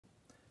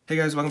Hey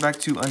guys, welcome back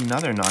to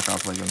another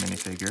knockoff LEGO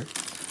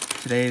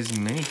minifigure. Today's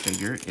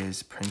minifigure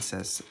is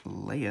Princess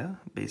Leia,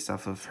 based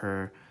off of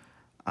her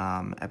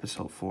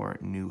Episode 4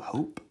 New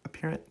Hope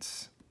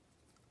appearance.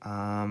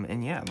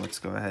 And yeah, let's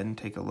go ahead and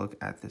take a look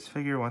at this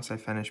figure once I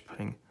finish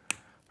putting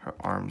her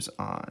arms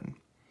on.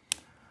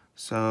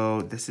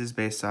 So this is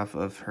based off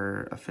of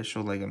her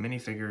official LEGO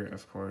minifigure,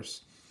 of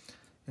course.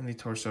 And the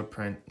torso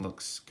print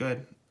looks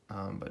good,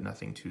 but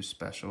nothing too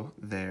special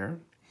there.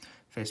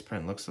 Face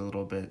print looks a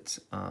little bit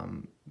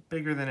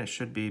bigger than it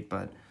should be,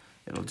 but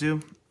it'll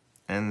do.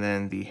 And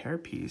then the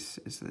hairpiece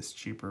is this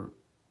cheaper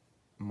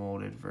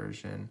molded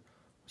version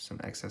with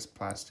some excess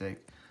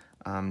plastic.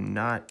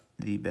 Not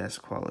the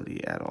best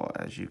quality at all,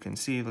 as you can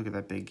see. Look at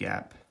that big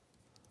gap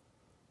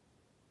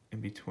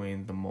in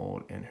between the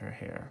mold and her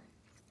hair.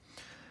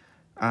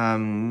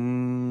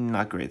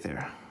 Not great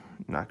there.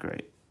 Not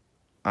great.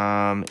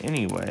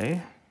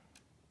 Anyway,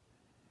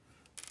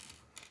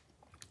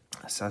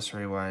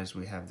 accessory wise,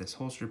 we have this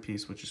holster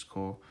piece, which is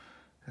cool,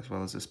 as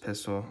well as this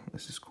pistol.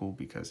 This is cool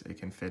because it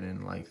can fit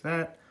in like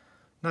that.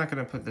 Not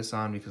gonna put this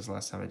on because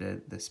last time I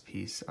did, this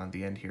piece on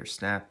the end here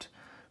snapped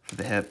for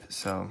the hip,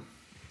 so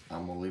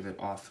we'll leave it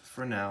off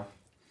for now.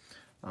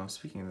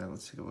 Speaking of that,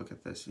 let's take a look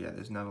at this. Yeah,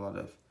 there's not a lot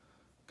of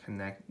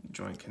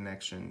joint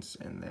connections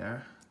in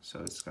there, so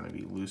it's gonna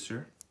be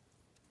looser.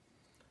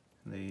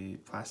 The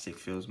plastic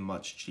feels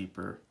much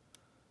cheaper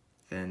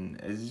than,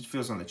 it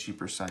feels on the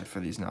cheaper side for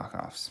these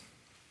knockoffs.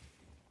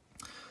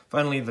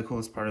 Finally, the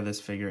coolest part of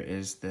this figure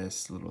is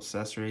this little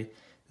accessory.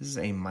 This is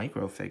a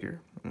micro figure,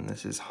 and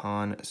this is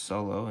Han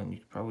Solo, and you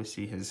can probably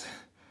see his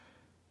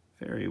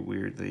very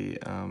weirdly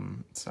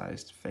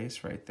sized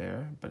face right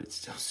there, but it's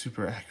still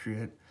super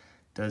accurate.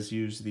 Does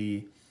use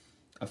the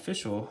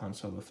official Han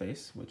Solo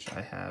face, which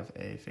I have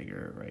a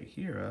figure right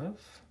here of.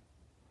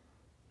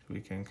 So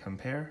we can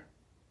compare.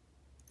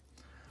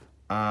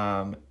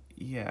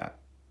 Yeah,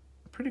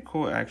 pretty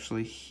cool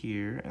actually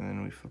here, and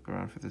then we flip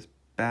around for this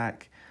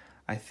back.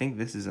 I think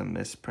this is a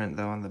misprint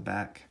though on the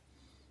back,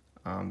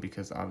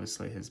 because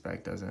obviously his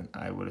back doesn't.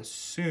 I would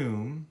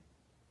assume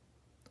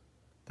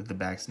that the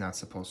back's not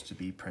supposed to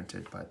be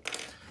printed,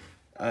 but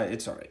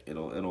it's all right.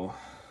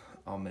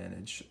 I'll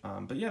manage.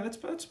 But yeah,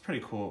 that's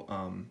pretty cool.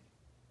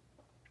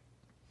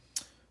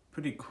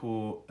 Pretty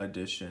cool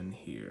addition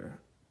here.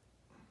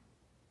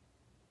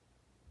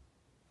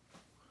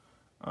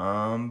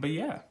 But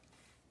yeah,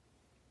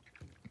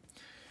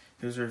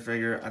 here's her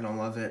figure. I don't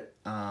love it.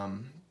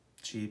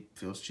 Cheap,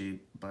 feels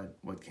cheap, but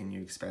what can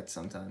you expect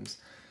sometimes?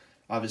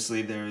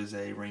 Obviously, there is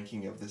a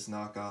ranking of this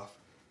knockoff.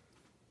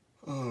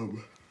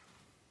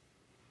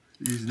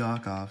 These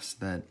knockoffs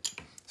that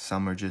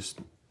some are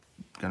just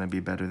gonna be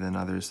better than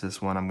others.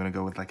 This one I'm gonna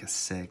go with like a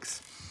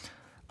 6.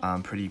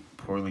 Pretty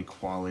poorly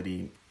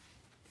quality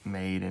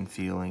made and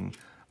feeling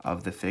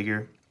of the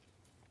figure,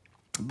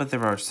 but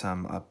there are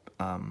some up.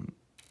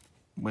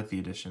 With the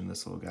addition,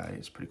 this little guy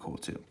is pretty cool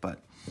too.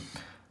 But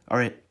all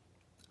right,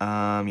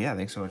 yeah,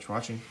 thanks so much for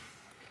watching.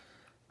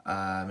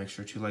 Make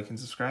sure to like and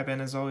subscribe,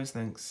 and as always,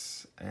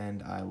 thanks,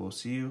 and I will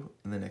see you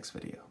in the next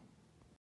video.